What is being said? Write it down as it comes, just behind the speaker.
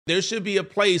There should be a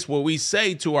place where we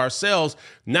say to ourselves,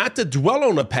 not to dwell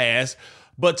on the past,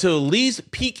 but to at least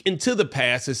peek into the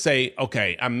past and say,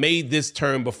 okay, I made this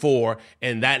turn before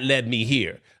and that led me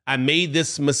here. I made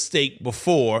this mistake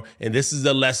before and this is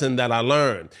the lesson that I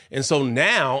learned. And so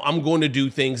now I'm going to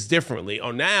do things differently.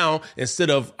 Or now,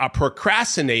 instead of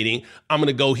procrastinating, I'm going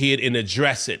to go ahead and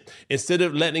address it. Instead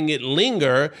of letting it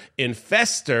linger and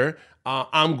fester,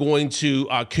 I'm going to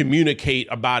communicate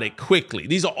about it quickly.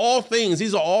 These are all things,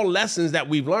 these are all lessons that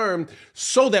we've learned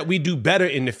so that we do better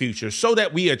in the future, so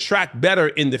that we attract better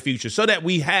in the future, so that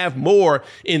we have more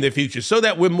in the future, so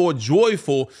that we're more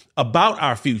joyful about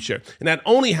our future. And that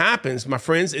only happens, my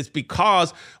friends, it's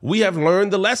because we have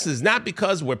learned the lessons, not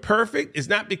because we're perfect. It's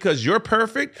not because you're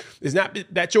perfect. It's not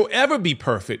that you'll ever be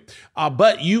perfect,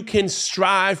 but you can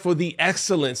strive for the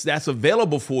excellence that's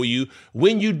available for you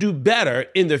when you do better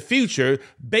in the future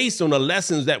based on the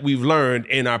lessons that we've learned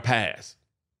in our past.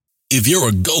 If you're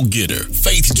a go-getter,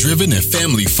 faith-driven and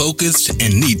family-focused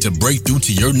and need to break through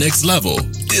to your next level,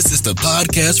 this is the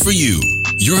podcast for you.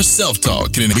 Your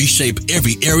self-talk can reshape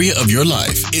every area of your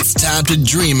life. It's time to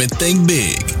dream and think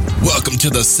big. Welcome to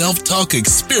the Self-Talk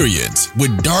Experience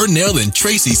with Darnell and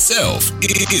Tracy Self.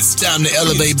 It's time to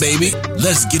elevate, baby.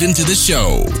 Let's get into the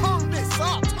show.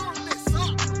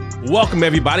 Welcome,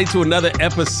 everybody, to another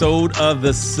episode of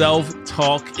the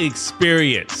Self-Talk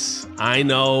Experience. I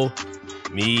know,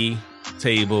 me,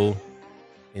 table,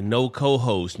 and no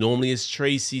co-host. Normally it's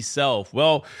Tracy Self.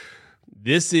 Well,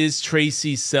 this is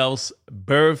Tracy Self's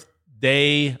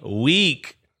birthday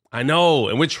week. I know,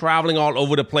 and we're traveling all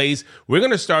over the place. We're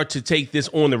going to start to take this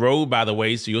on the road, by the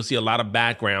way, so you'll see a lot of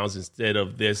backgrounds instead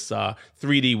of this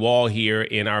 3D wall here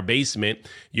in our basement.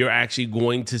 You're actually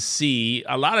going to see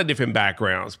a lot of different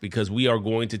backgrounds because we are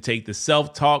going to take the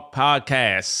Self-Talk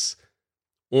podcasts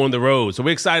on the road. So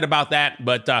we're excited about that,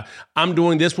 but I'm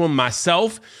doing this one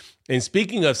myself. And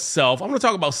speaking of self, I'm going to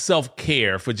talk about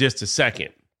self-care for just a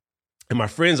second. And my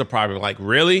friends are probably like,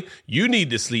 really? You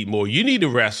need to sleep more. You need to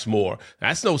rest more.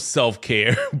 That's no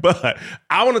self-care. But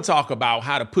I want to talk about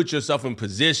how to put yourself in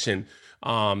position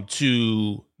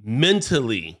to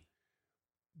mentally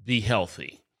be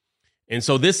healthy. And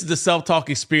so this is the Self-Talk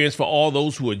Experience for all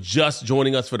those who are just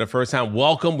joining us for the first time.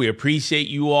 Welcome. We appreciate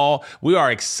you all. We are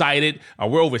excited.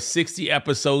 We're over 60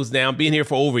 episodes now, being here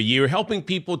for over a year, helping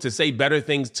people to say better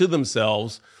things to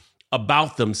themselves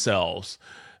about themselves.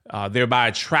 Thereby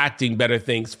attracting better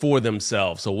things for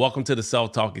themselves. So welcome to the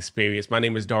Self-Talk Experience. My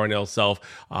name is Darnell Self,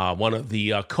 one of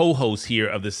the co-hosts here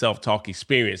of the Self-Talk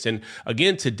Experience. And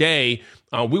again, today,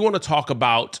 we want to talk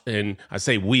about, and I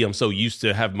say we, I'm so used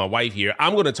to having my wife here.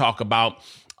 I'm going to talk about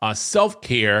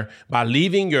self-care by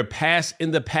leaving your past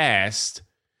in the past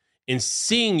and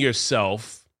seeing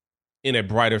yourself in a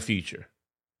brighter future.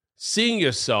 Seeing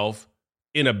yourself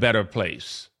in a better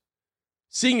place.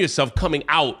 Seeing yourself coming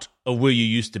out of where you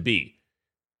used to be.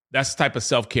 That's the type of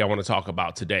self-care I want to talk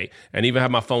about today. And even have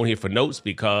my phone here for notes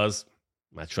because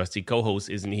my trusty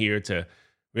co-host isn't here to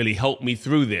really help me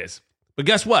through this. But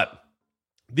guess what?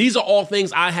 These are all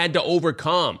things I had to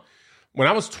overcome. When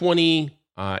I was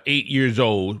 28 years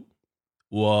old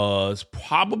was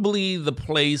probably the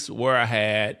place where I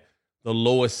had the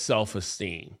lowest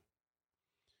self-esteem.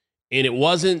 And it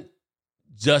wasn't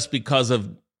just because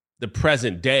of the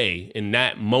present day in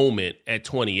that moment at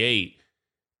 28,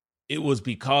 it was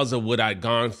because of what I'd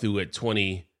gone through at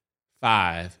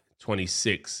 25,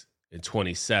 26, and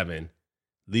 27,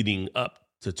 leading up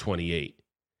to 28.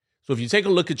 So if you take a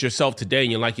look at yourself today and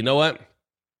you're like, you know what?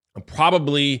 I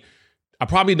probably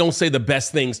don't say the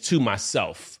best things to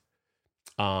myself.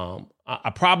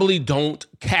 I probably don't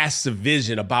cast a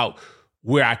vision about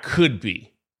where I could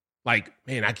be. Like,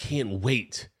 man, I can't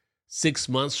wait. 6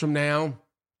 months from now,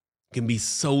 can be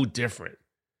so different.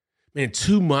 Man,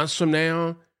 2 months from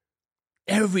now,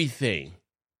 everything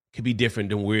could be different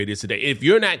than where it is today. If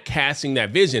you're not casting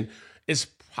that vision, it's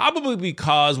probably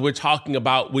because we're talking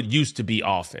about what used to be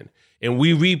often. And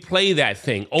we replay that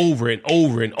thing over and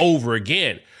over and over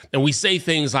again. And we say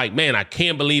things like, man, I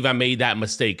can't believe I made that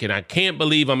mistake. And I can't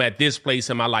believe I'm at this place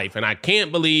in my life. And I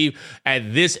can't believe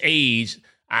at this age,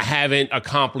 I haven't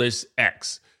accomplished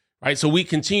X. Right? So we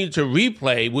continue to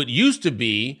replay what used to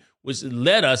be, which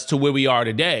led us to where we are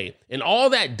today. And all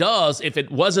that does, if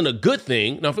it wasn't a good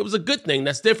thing, now if it was a good thing,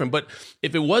 that's different. But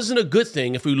if it wasn't a good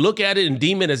thing, if we look at it and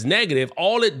deem it as negative,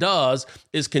 all it does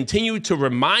is continue to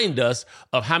remind us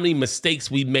of how many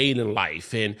mistakes we made in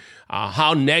life and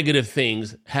how negative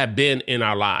things have been in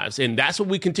our lives. And that's what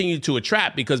we continue to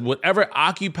attract, because whatever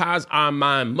occupies our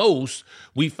mind most,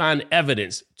 we find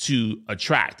evidence to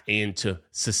attract and to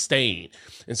sustain.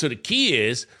 And so the key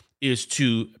is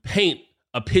to paint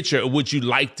a picture of what you'd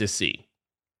like to see.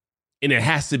 And it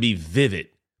has to be vivid.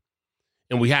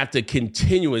 And we have to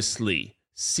continuously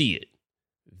see it,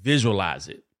 visualize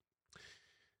it,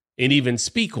 and even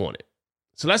speak on it.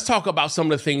 So let's talk about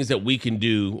some of the things that we can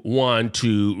do, one,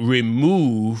 to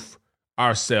remove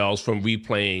ourselves from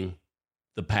replaying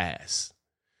the past.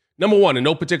 Number one, in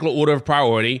no particular order of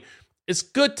priority, it's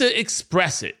good to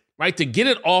express it, right? To get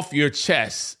it off your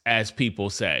chest, as people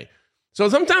say. So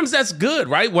sometimes that's good,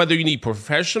 right? Whether you need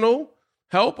professional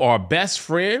help or a best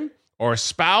friend or a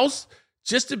spouse,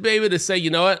 just to be able to say, you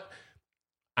know what?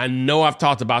 I know I've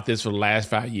talked about this for the last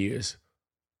 5 years.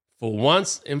 For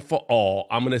once and for all,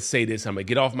 I'm going to say this. I'm going to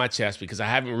get off my chest because I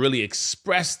haven't really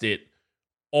expressed it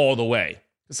all the way.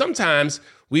 Sometimes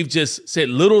we've just said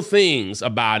little things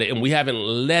about it and we haven't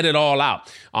let it all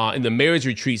out. In the marriage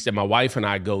retreats that my wife and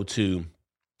I go to,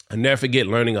 I'll never forget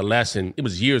learning a lesson. It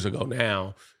was years ago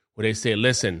now, where they said,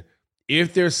 listen,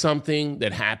 if there's something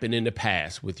that happened in the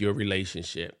past with your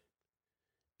relationship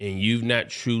and you've not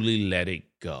truly let it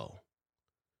go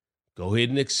ahead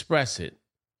and express it,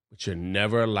 but you're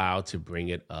never allowed to bring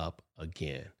it up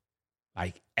again,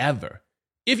 like ever.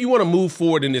 If you want to move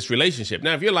forward in this relationship.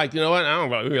 Now, if you're like, you know what, I don't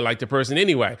really like the person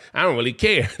anyway, I don't really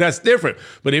care. That's different.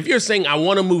 But if you're saying, I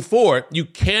want to move forward, you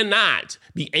cannot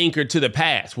be anchored to the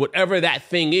past, whatever that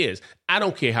thing is. I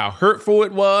don't care how hurtful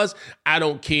it was. I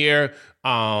don't care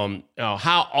how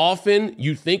often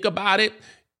you think about it.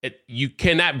 You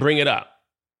cannot bring it up.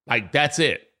 Like, that's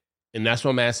it. And that's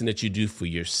what I'm asking that you do for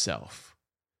yourself.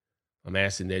 I'm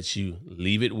asking that you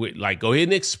leave it with, like, go ahead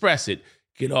and express it.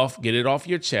 Get it off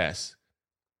your chest.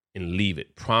 And leave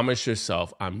it. Promise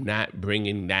yourself, I'm not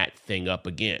bringing that thing up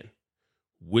again.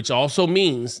 Which also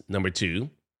means, number two,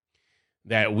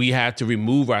 that we have to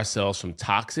remove ourselves from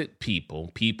toxic people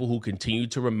who continue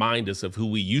to remind us of who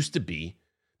we used to be,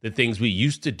 the things we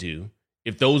used to do.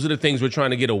 If those are the things we're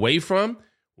trying to get away from,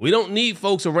 we don't need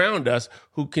folks around us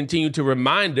who continue to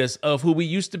remind us of who we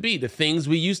used to be, the things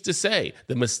we used to say,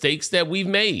 the mistakes that we've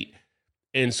made.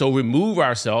 And so remove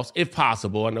ourselves, if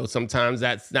possible. I know sometimes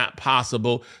that's not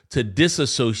possible to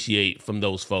disassociate from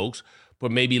those folks,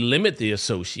 but maybe limit the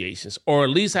associations or at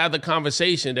least have the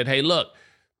conversation that, hey, look,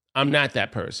 I'm not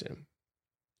that person.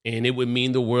 And it would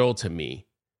mean the world to me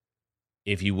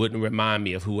if you wouldn't remind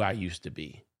me of who I used to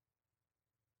be.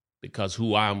 Because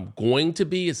who I'm going to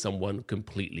be is someone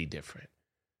completely different.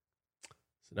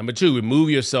 So number two, remove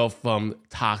yourself from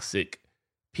toxic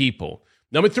people.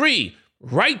 Number three,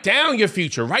 write down your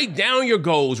future, write down your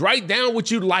goals, write down what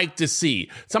you'd like to see.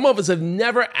 Some of us have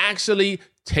never actually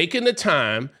taken the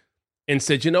time and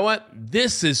said, you know what?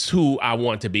 This is who I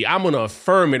want to be. I'm going to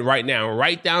affirm it right now.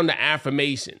 Write down the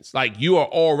affirmations. Like, you are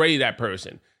already that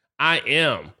person. I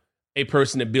am a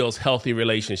person that builds healthy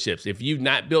relationships. If you've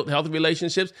not built healthy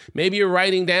relationships, maybe you're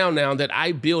writing down now that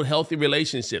I build healthy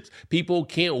relationships. People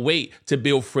can't wait to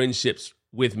build friendships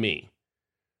with me.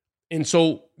 And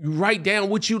so you write down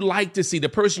what you'd like to see, the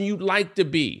person you'd like to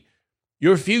be,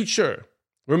 your future.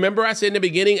 Remember I said in the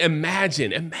beginning,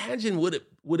 imagine what it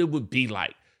would be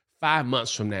like 5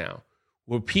 months from now,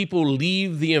 where people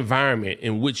leave the environment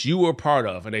in which you were part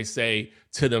of and they say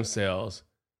to themselves,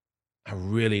 I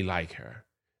really like her.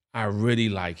 I really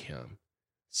like him.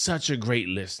 Such a great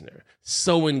listener,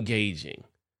 so engaging.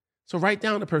 So write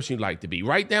down the person you'd like to be.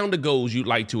 Write down the goals you'd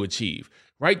like to achieve.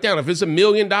 Write down, if it's $1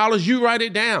 million, you write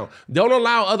it down. Don't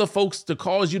allow other folks to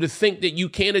cause you to think that you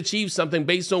can't achieve something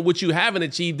based on what you haven't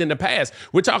achieved in the past.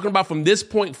 We're talking about from this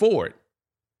point forward,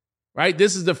 right?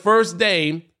 This is the first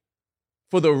day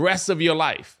for the rest of your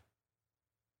life.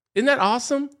 Isn't that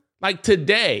awesome? Like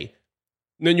today,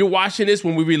 when you're watching this,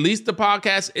 when we release the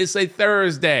podcast, it's a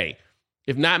Thursday.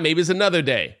 If not, maybe it's another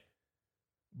day.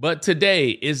 But today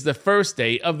is the first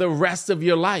day of the rest of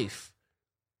your life.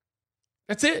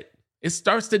 That's it. It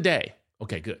starts today.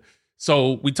 Okay, good.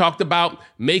 So we talked about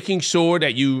making sure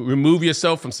that you remove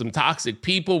yourself from some toxic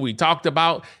people. We talked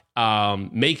about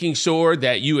making sure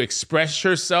that you express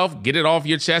yourself, get it off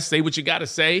your chest, say what you got to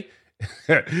say,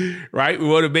 right? We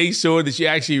want to make sure that you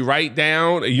actually write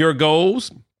down your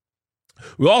goals.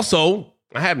 We also,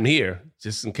 I have them here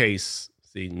just in case.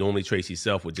 See, normally Tracy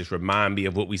Self would just remind me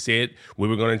of what we said we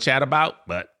were going to chat about,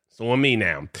 but it's on me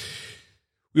now.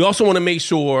 We also want to make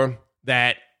sure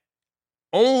that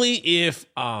only if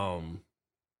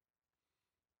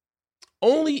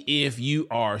you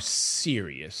are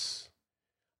serious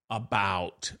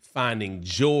about finding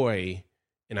joy,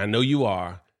 and I know you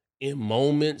are, in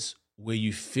moments where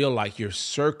you feel like your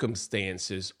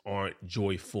circumstances aren't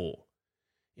joyful.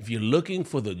 If you're looking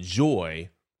for the joy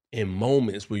in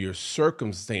moments where your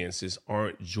circumstances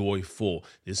aren't joyful,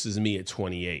 this is me at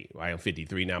 28, right? I'm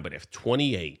 53 now, but at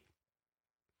 28,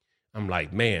 I'm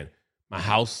like, man, my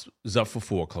house is up for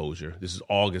foreclosure. This is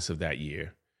August of that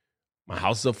year. My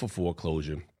house is up for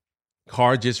foreclosure.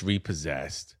 Car just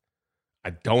repossessed.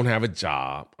 I don't have a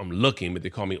job. I'm looking, but they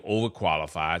call me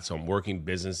overqualified. So I'm working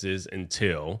businesses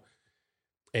until,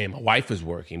 and my wife is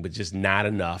working, but just not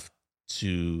enough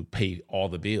to pay all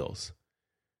the bills.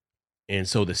 And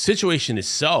so the situation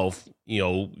itself,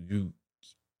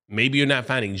 maybe you're not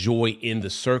finding joy in the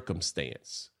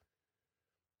circumstance,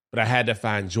 but I had to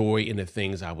find joy in the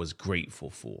things I was grateful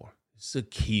for. It's a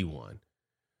key one.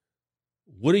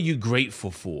 What are you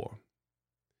grateful for?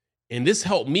 And this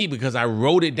helped me because I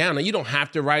wrote it down. Now, you don't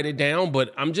have to write it down,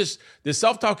 but the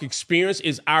self-talk experience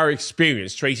is our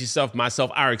experience. Tracy, myself,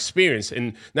 our experience.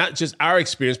 And not just our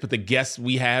experience, but the guests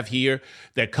we have here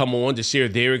that come on to share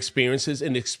their experiences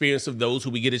and the experience of those who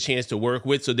we get a chance to work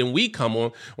with. So then we come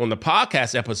on the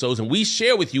podcast episodes and we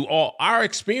share with you all our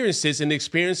experiences and the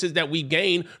experiences that we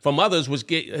gain from others, which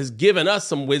has given us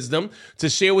some wisdom to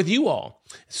share with you all.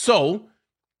 So,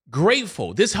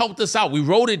 grateful. This helped us out. We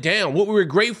wrote it down, what we were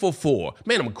grateful for.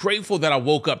 Man, I'm grateful that I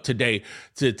woke up today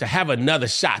to have another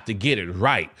shot to get it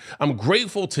right. I'm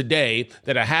grateful today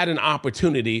that I had an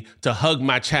opportunity to hug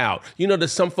my child. That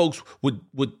some folks would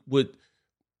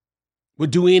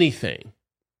do anything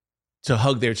to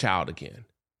hug their child again.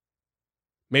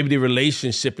 Maybe the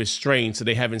relationship is strained, so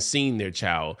they haven't seen their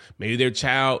child. Maybe their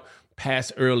child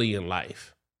passed early in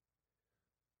life.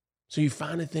 So you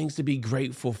find the things to be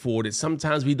grateful for that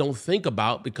sometimes we don't think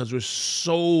about because we're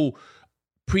so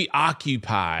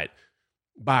preoccupied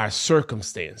by our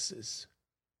circumstances.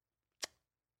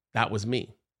 That was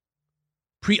me.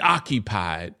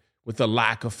 Preoccupied with the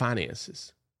lack of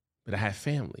finances. But I had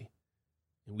family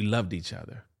and we loved each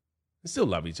other. We still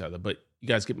love each other, but you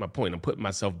guys get my point. I'm putting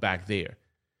myself back there.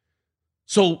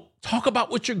 So talk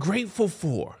about what you're grateful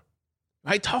for.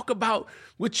 Right? Talk about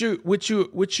what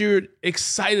you're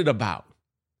excited about.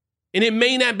 And it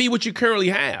may not be what you currently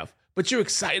have, but you're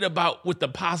excited about what the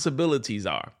possibilities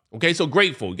are. Okay, so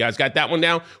grateful. You guys got that one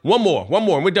down? One more,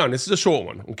 and we're done. This is a short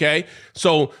one, okay?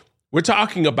 So we're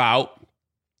talking about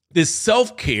this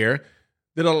self-care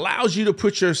that allows you to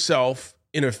put yourself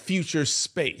in a future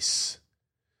space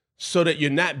so that you're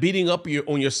not beating up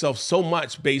on yourself so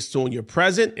much based on your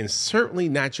present and certainly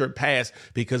not your past,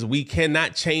 because we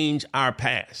cannot change our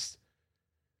past.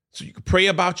 So you can pray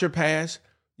about your past.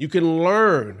 You can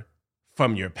learn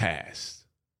from your past,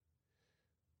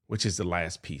 which is the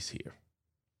last piece here.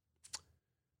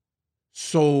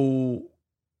 So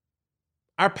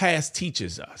our past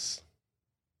teaches us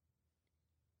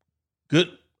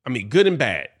good and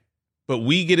bad, but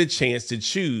we get a chance to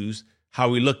choose how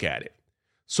we look at it.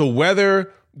 So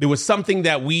whether there was something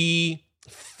that we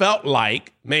felt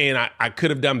like, man, I could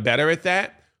have done better at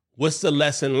that, what's the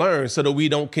lesson learned so that we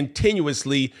don't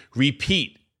continuously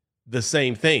repeat the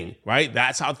same thing, right?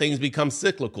 That's how things become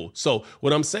cyclical. So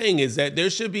what I'm saying is that there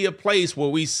should be a place where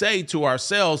we say to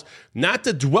ourselves, not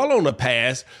to dwell on the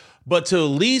past, but to at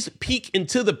least peek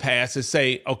into the past and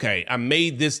say, okay, I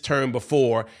made this turn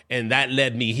before and that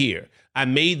led me here. I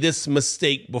made this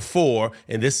mistake before,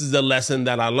 and this is the lesson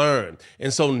that I learned.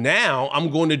 And so now I'm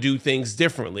going to do things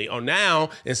differently. Or now,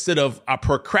 instead of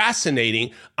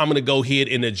procrastinating, I'm going to go ahead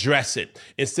and address it.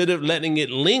 Instead of letting it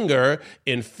linger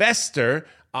and fester,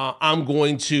 I'm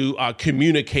going to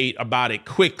communicate about it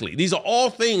quickly. These are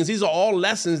all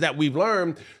lessons that we've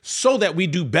learned so that we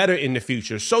do better in the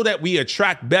future, so that we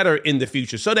attract better in the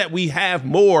future, so that we have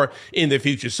more in the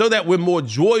future, so that we're more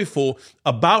joyful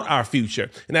about our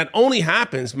future. And that only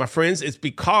happens, my friends, it's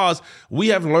because we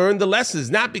have learned the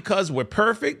lessons, not because we're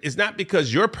perfect. It's not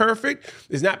because you're perfect.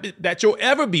 It's not that you'll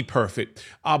ever be perfect,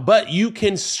 but you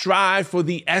can strive for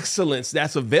the excellence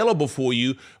that's available for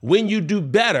you when you do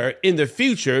better in the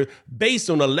future based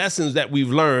on the lessons that we've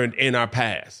learned in our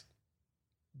past.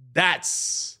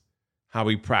 That's how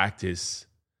we practice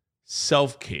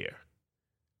self-care,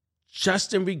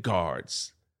 just in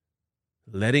regards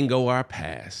letting go our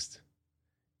past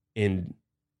in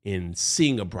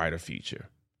seeing a brighter future.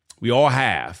 We all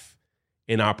have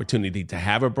an opportunity to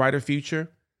have a brighter future,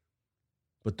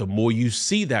 but the more you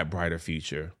see that brighter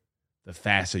future, the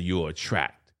faster you'll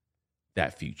attract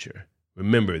that future.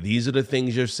 Remember, these are the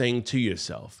things you're saying to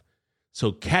yourself.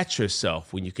 So catch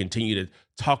yourself when you continue to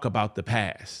talk about the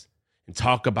past and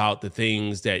talk about the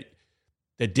things that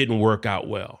didn't work out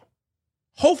well.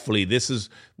 Hopefully, this is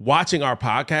watching our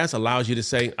podcast allows you to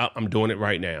say, I'm doing it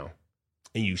right now.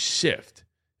 And you shift.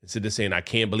 Instead of saying, I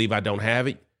can't believe I don't have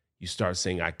it, you start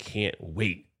saying, I can't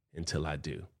wait until I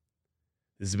do.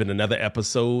 This has been another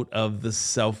episode of the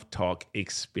Self-Talk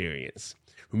Experience.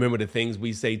 Remember, the things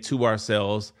we say to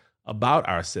ourselves about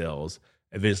ourselves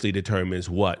eventually determines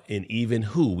what and even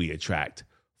who we attract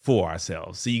for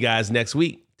ourselves. See you guys next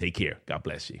week. Take care. God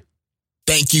bless you.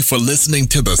 Thank you for listening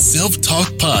to the Self-Talk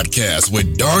Podcast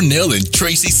with Darnell and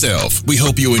Tracy Self. We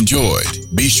hope you enjoyed.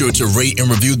 Be sure to rate and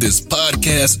review this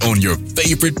podcast on your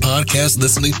favorite podcast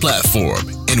listening platform.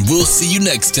 And we'll see you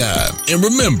next time. And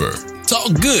remember,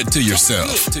 talk good to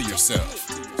yourself.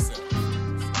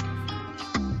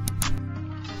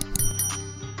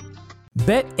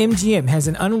 BetMGM has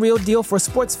an unreal deal for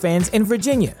sports fans in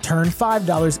Virginia. Turn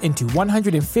 $5 into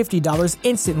 $150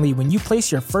 instantly when you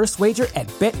place your first wager at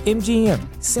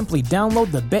BetMGM. Simply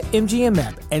download the BetMGM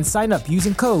app and sign up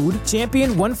using code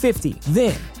Champion150.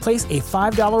 Then, place a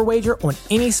 $5 wager on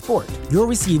any sport. You'll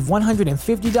receive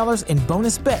 $150 in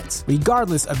bonus bets,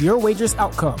 regardless of your wager's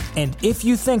outcome. And if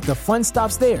you think the fun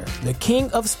stops there, the King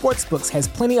of Sportsbooks has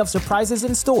plenty of surprises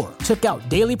in store. Check out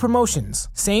daily promotions,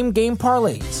 same-game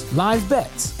parlays, live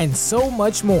bets, and so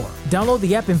much more. Download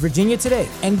the app in Virginia today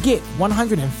and get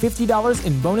 $150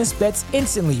 in bonus bets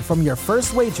instantly from your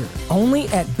first wager. Only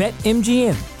at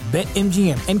BetMGM.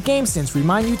 BetMGM and GameSense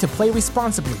remind you to play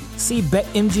responsibly. See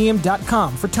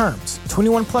BetMGM.com for terms.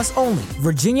 21 plus only.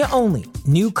 Virginia only.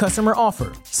 New customer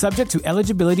offer. Subject to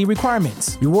eligibility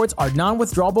requirements. Rewards are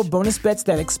non-withdrawable bonus bets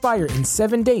that expire in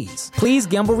 7 days. Please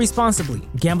gamble responsibly.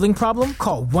 Gambling problem?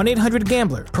 Call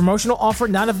 1-800-GAMBLER. Promotional offer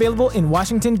not available in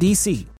Washington, D.C.